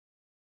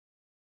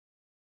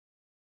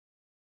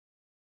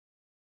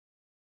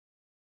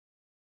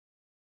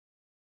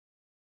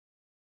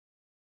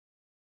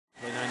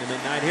9 to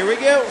midnight. Here we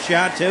go.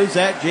 Shawn,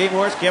 Tozcak, Jay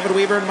Morris, Kevin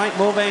Weaver, and Mike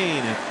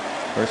Mulvane.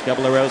 First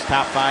couple of rows,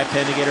 top 5,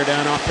 10 to get her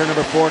down off turn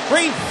number 4.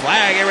 Green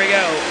flag. Here we go.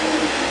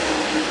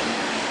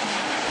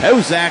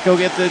 Tozcak will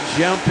get the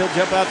jump. He'll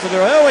jump out to the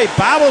row. Oh, he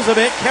bobbles a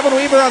bit. Kevin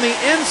Weaver on the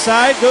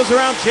inside goes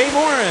around Jay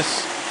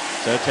Morris.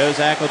 So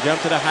Tozcak will jump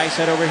to the high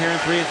side over here in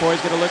 3 and 4.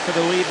 He's going to look for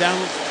the lead down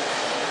the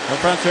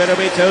front straight. It'll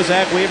be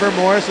Tozcak, Weaver,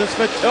 Morris, and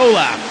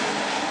Spatola.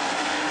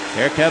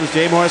 Here comes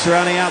Jay Morris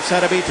around the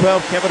outside of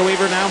B12. Kevin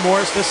Weaver now.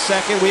 Morris the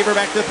second. Weaver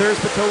back to third.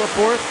 Spatola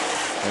fourth.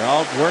 They're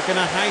all working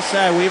a high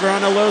side. Weaver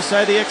on the low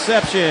side, the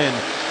exception.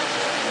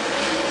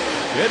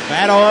 Good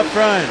battle up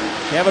front.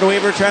 Kevin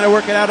Weaver trying to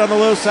work it out on the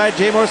low side.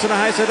 Jay Morris on the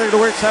high side. They're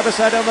going to work side by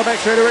side down the back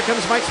straight. Here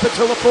comes Mike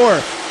Spatola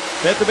fourth.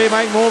 Fifth to be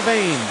Mike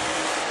Mulvane.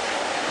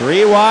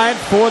 3 wide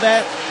for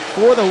the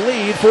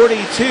lead.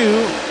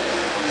 42.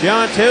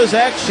 John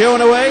Tozcak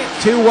showing away.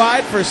 2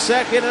 wide for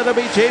second. It'll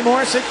be Jay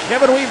Morris and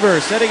Kevin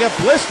Weaver setting a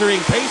blistering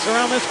pace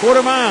around this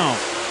quarter mile.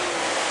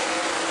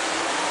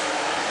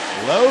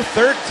 Low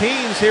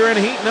 13s here in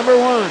heat number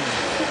 1.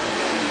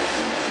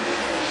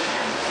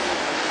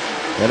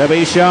 It'll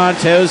be Shawn,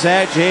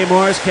 Tozcak, Jay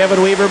Morris,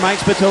 Kevin Weaver, Mike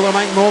Spatola,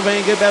 Mike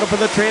Mulvane. Good battle for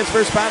the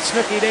transfer spot.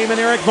 Snooky, Damon,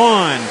 Eric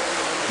Vaughn.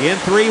 In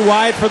 3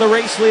 wide for the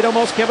race lead.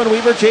 Almost Kevin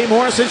Weaver, Jay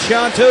Morris, and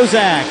Shawn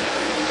Tozcak.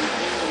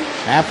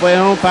 Halfway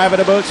home, 5 of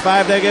the books,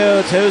 5 to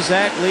go.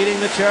 Tozcak leading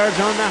the charge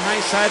on the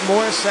high side.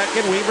 Morris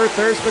second, Weaver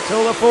third,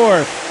 Spatola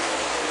fourth.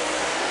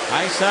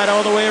 High side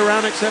all the way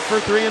around except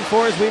for 3 and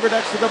 4 as Weaver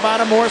ducks to the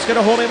bottom. Morris going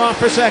to hold him off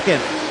for second.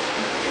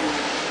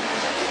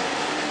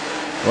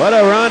 What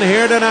a run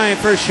here tonight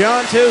for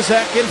Shawn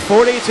Tozcak in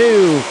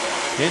 42.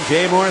 Can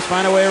Jay Morris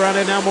find a way around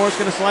it now? Morris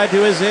going to slide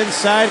to his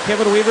inside.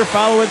 Kevin Weaver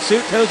following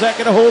suit. Tozcak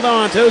going to hold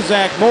on.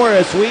 Tozcak,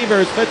 Morris,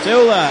 Weaver,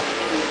 Spatola.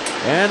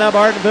 And a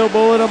Bartonville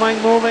bullet of Mike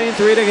Mulvane,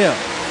 3 to go.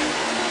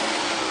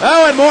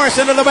 Oh, and Morris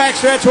into the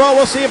backstretch. Well,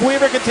 we'll see if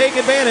Weaver can take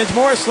advantage.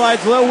 Morris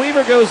slides low.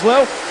 Weaver goes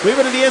low.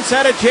 Weaver to the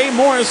inside of Jay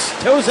Morris.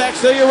 Tozcak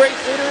still your race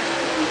leader.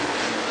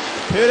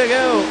 2 to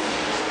go.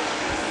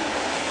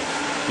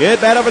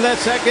 Good battle for that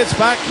second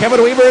spot.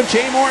 Kevin Weaver and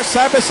Jay Morris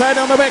side by side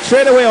on the back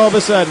straightaway all of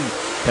a sudden.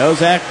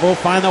 Tozcak will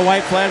find the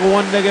white flag.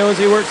 1 to go as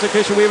he works the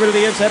cushion. Weaver to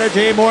the inside of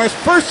Jay Morris.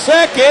 First,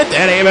 second.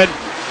 Dead even.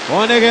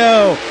 1 to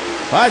go.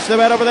 Watch the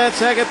battle for that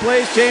second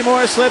place. Jay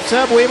Morris slips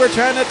up. Weaver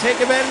trying to take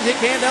advantage. He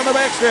can down the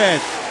backstretch.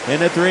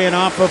 Into 3 and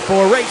off of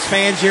 4. Race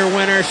fans, your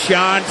winner,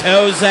 Shawn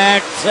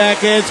Tozcak.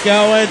 Seconds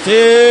going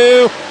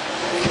to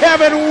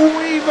Kevin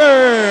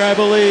Weaver, I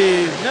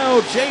believe.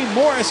 No, Jay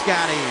Morris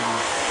got him.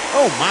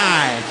 Oh,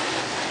 my.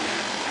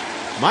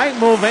 Mike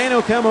Mulvane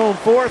will come home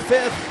 4th,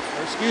 5th.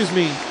 Excuse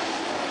me.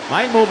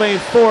 Mike Mulvane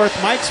 4th.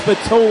 Mike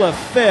Spatola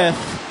 5th.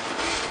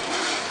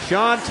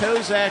 Shawn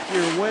Tozcak,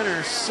 your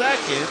winner,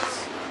 2nd.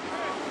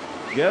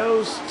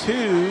 Goes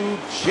to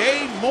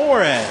Jay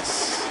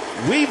Morris.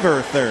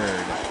 Weaver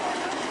 3rd.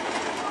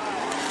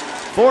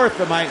 4th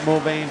to Mike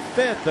Mulvane.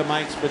 5th to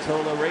Mike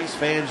Spatola. Race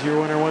fans,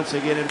 your winner once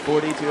again in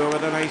 42.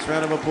 With a nice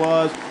round of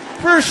applause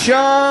for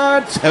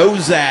Shawn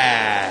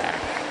Tozcak.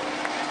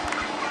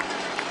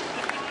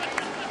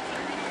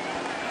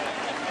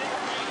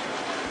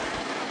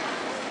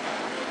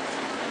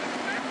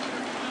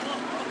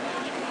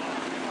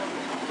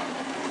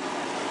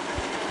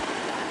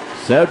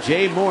 So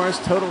Jay Morris,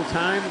 total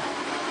time,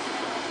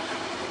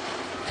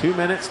 2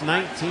 minutes,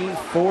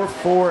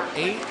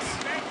 19.448.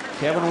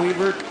 Kevin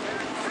Weaver,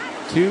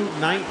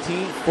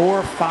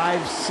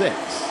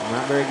 2:19.456.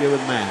 Not very good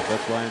with math,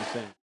 that's why I'm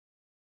saying.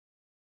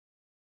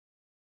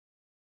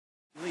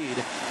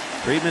 Lead,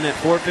 Friedman at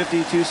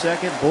 4:52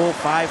 second, Bull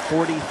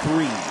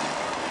 5:43.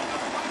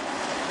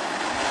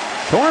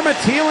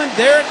 Tormateel and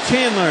Derek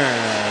Chandler.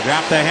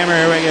 Drop the hammer,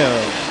 here we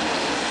go.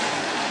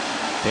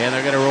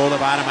 Chandler going to roll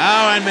the bottom.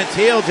 Oh, and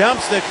Mateel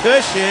jumps the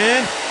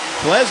cushion.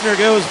 Plesner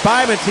goes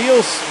by. Mateel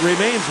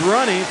remains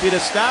running. If he'd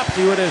have stopped,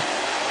 he would have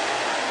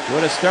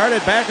started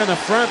back on the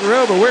front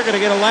row, but we're going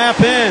to get a lap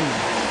in.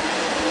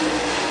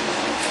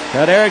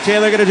 Got Eric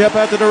Chandler going to jump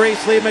out to the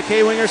race lead.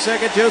 McKay Winger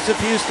second.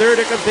 Joseph Hughes third.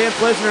 Here comes Dan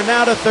Plesner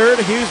now to third.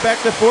 Hughes back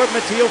to fourth.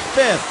 Mateel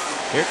 5th.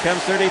 Here comes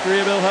 33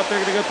 of Bill Huff.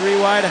 They're going to go 3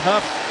 wide.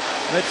 Huff,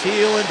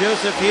 Mateel, and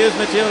Joseph Hughes.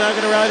 Mateel now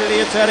going to rally to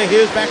the inside of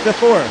Hughes back to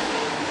fourth.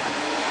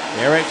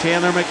 Eric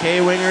Chandler,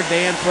 McKay Winger,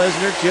 Dan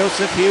Plesner,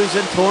 Joseph Hughes,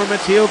 and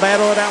Mateel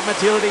battle it out.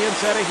 Mateel to the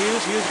inside of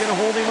Hughes. Hughes going to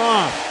hold him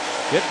off.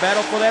 Good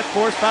battle for that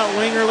 4th spot.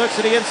 Winger looks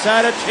to the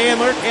inside of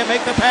Chandler. Can't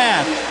make the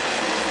pass.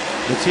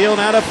 Mateel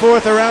now to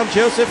 4th around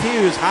Joseph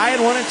Hughes. High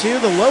in 1 and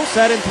 2. The low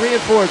side in 3 and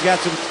 4 has got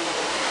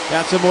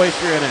some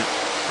moisture in it.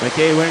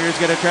 McKay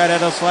Winger's going to try to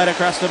slide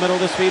across the middle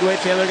of the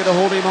speedway. Chandler going to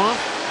hold him off.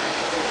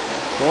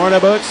 4 in a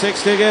book,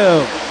 6 to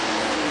go.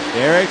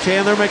 Eric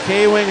Chandler,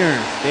 McKay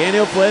Winger,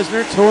 Daniel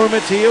Plesner,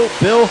 Mateel,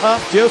 Bill Huff,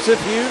 Joseph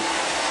Hughes,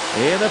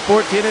 and the 14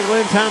 of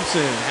Glenn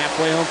Thompson.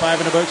 Halfway home, 5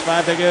 in the books,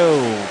 5 to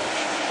go.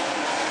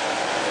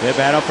 Good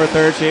battle for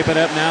third, shaping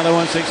up now. The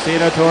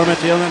 116 of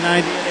Mateel and the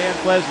 90 of Dan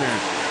Plesner.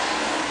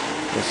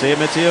 We'll see if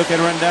Mateel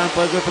can run down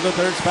Plesner for the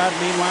 3rd spot.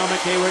 Meanwhile,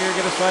 McKay Winger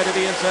going to slide to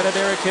the inside of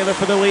Eric Chandler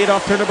for the lead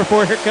off turn number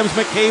 4. Here comes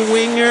McKay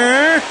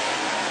Winger.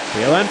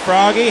 Feeling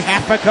froggy,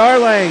 half a car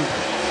length.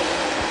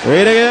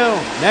 3 to go.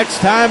 Next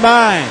time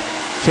by.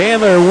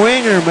 Chandler,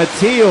 Winger,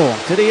 Mateel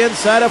to the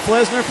inside of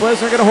Flesner.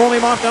 Flesner going to hold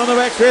him off down the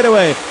back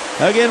straightaway.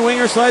 Again,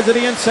 Winger slides to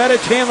the inside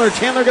of Chandler.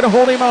 Chandler going to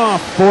hold him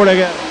off. 4 to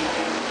go.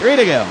 3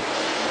 to go.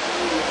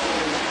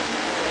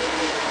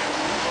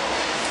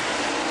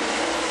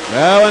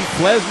 Oh, and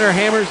Flesner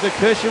hammers the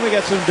cushion. We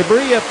got some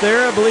debris up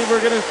there. I believe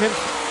we're going to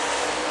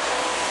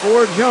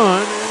for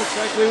John. It looks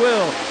like we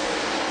will.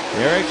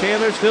 Eric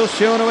Chandler still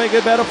showing away.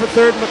 Good battle for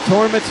third.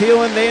 Torn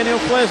Mateel and Daniel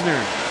Flesner.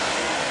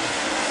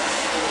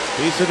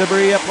 Piece of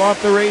debris up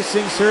off the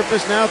racing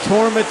surface. Now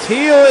Torn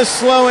Mateel is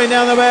slowing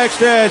down the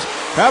backstretch.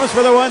 Comes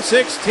for the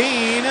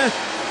 116.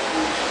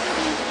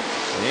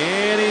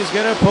 And he's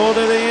going to pull to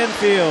the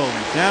infield.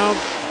 Now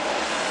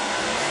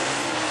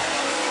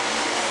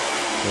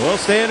we'll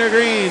stay under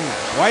green.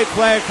 White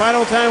flag,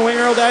 final time.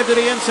 Winger will dive to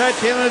the inside,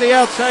 Chandler to the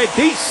outside.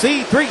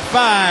 DC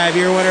 3-5.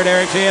 Your winner,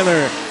 Derek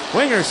Chandler.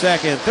 Winger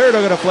second. Third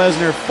will go to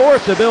Flesner.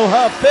 Fourth to Bill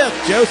Huff.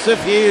 Fifth,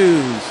 Joseph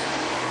Hughes.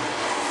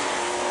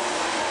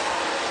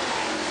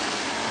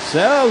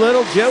 So,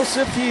 little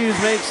Joseph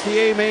Hughes makes the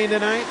A main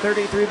tonight.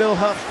 33 Bill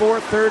Huff,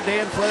 fourth. Third,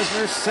 Dan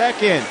Flesner,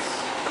 second.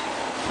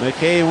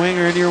 McKay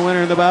Winger and your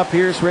winner in the Bob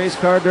Pierce Race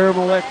Car Durham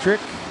Electric.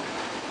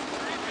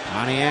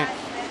 Pontiac.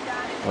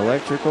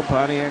 Electrical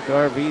Pontiac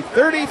RV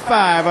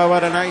 35. Oh,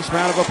 what a nice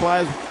round of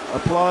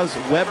applause.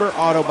 Weber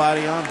Auto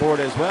Body on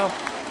board as well.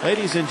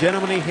 Ladies and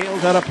gentlemen, he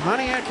hails out of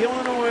Pontiac,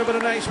 Illinois, but a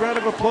nice round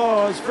of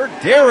applause for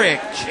Derek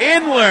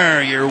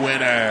Chandler, your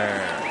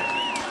winner.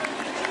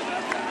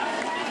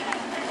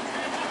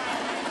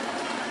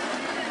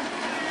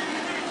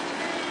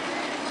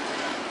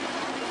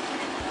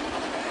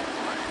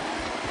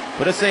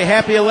 Let us say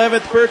happy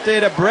 11th birthday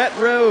to Brett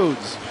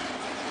Rhodes.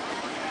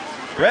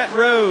 Brett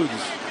Rhodes,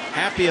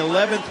 happy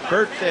 11th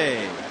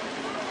birthday.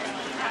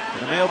 In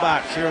the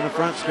mailbox here on the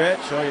front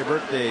stretch, all your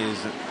birthdays,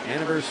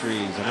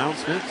 anniversaries,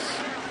 announcements.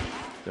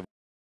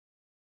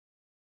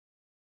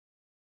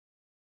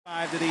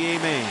 5 to the A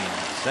main,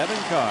 7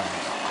 cars.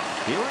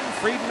 Daren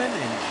Friedman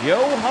and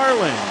Joe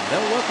Harlan.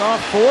 They'll look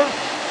off 4.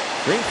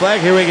 Green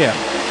flag, here we go.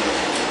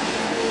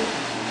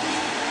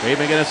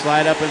 Friedman going to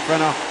slide up in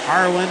front of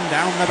Harlan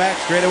down the back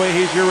straightaway.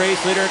 He's your race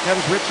leader.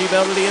 Comes Richie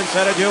Bell to the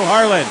inside of Joe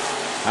Harlan.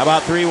 How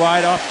about 3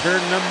 wide off turn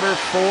number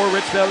 4.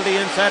 Rich Bell to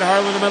the inside.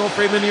 Harlan in the middle.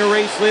 Friedman your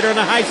race leader on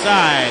the high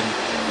side.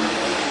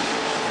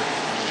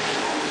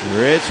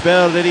 Rich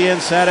Bell to the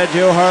inside of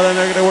Joe Harlan.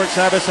 They're going to work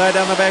side by side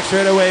down the back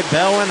straightaway.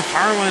 Bell and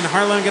Harlan.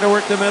 Harlan going to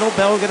work the middle.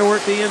 Bell going to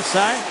work the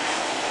inside.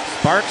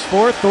 Sparks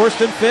 4th.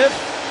 Thorsten 5th.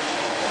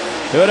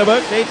 2 to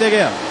book. 8 to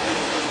go.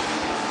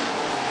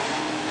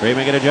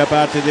 Friedman going to jump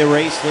out to the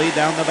race lead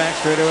down the back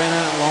straightaway. And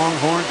then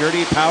Longhorn,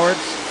 Dirty Powards,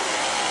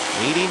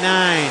 89.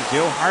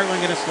 Joe Harlan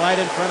going to slide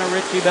in front of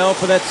Richie Bell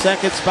for that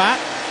second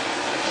spot.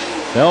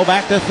 Bell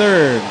back to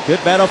third. Good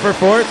battle for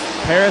fourth.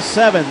 Pair of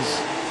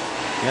 7s.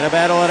 Going to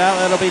battle it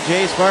out. That'll be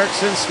Jay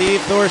Sparks and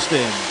Steve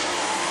Thorsten.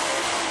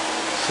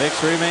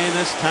 6 remain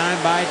this time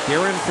by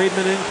Daren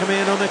Friedman in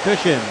command on the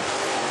cushion.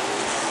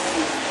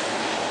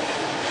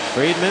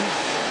 Friedman,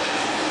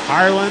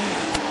 Harlan,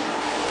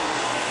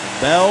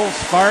 Bell,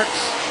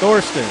 Sparks,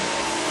 Thorsten.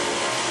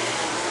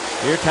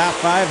 Your top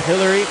 5,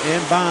 Hillary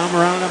and Baum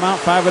rounding them out.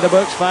 5 of the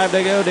books, 5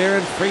 to go.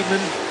 Daren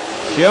Friedman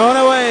showing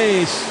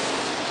away.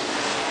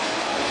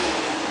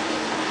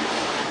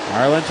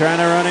 Harlan trying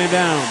to run him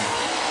down.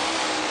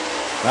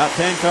 About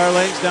 10 car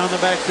lengths down the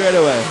back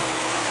straightaway.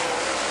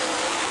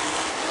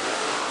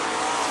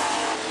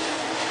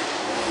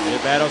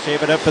 Good battle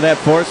shaping up for that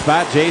 4th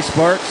spot. Jay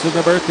Sparks and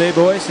the birthday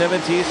boy.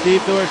 17,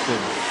 Steve Thorsten.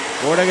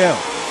 4 to go.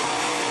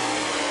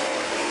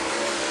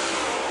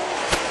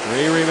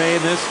 3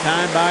 remain this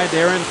time by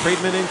Daren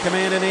Friedman in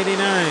command in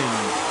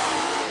 89.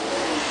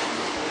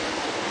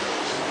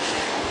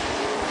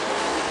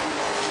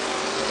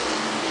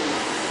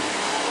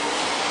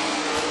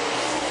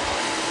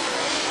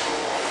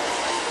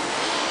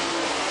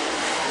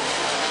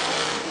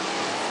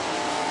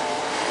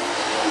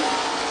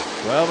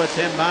 Well, but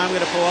Tim Baum going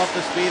to pull off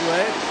the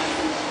speedway.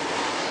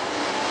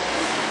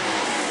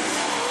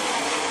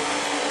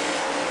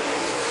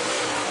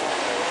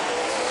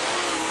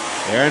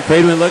 Daren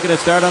Friedman looking to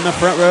start on the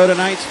front row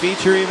tonight's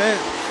feature event.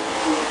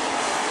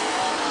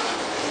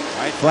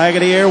 White flag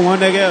of the air, 1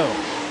 to go.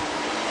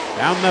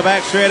 Down the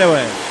back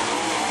straightaway.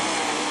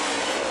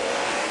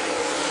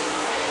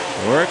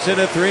 Works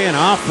into 3 and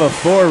off of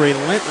 4.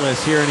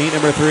 Relentless here in heat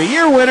number 3.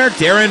 Your winner,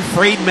 Daren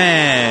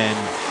Friedman.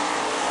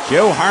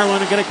 Joe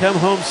Harlan going to come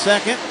home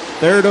second.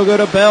 Third will go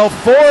to Bell.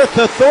 4th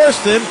to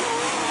Thorsten.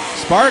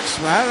 Sparks,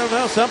 I don't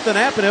know, something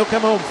happened. He'll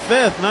come home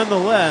 5th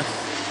nonetheless.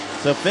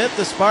 So 5th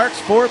to Sparks,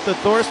 4th to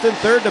Thorsten,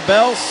 3rd to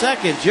Bell,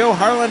 2nd Joe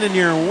Harlan, and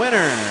your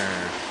winner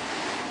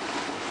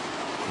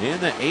in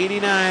the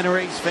 89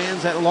 race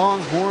fans at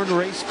Longhorn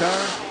Race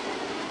Car.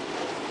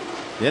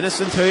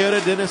 Denison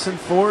Toyota, Denison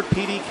Ford,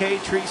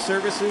 PDK Tree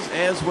Services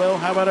as well.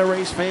 How about our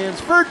race fans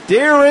for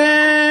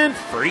Daren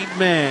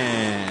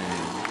Friedman?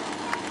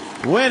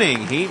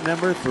 Winning heat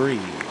number 3.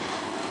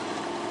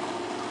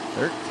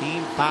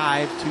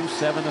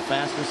 13.527, the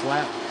fastest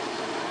lap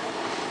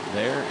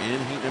there in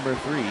heat number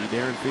 3.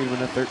 Daren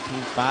Friedman a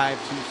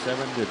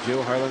 13.527 to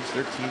Joe Harlan's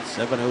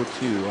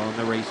 13.702 on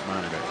the race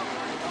monitor.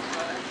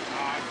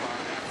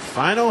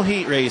 Final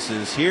heat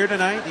races here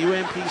tonight.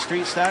 UMP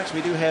Street Stocks.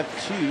 We do have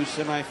 2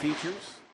 semi-features.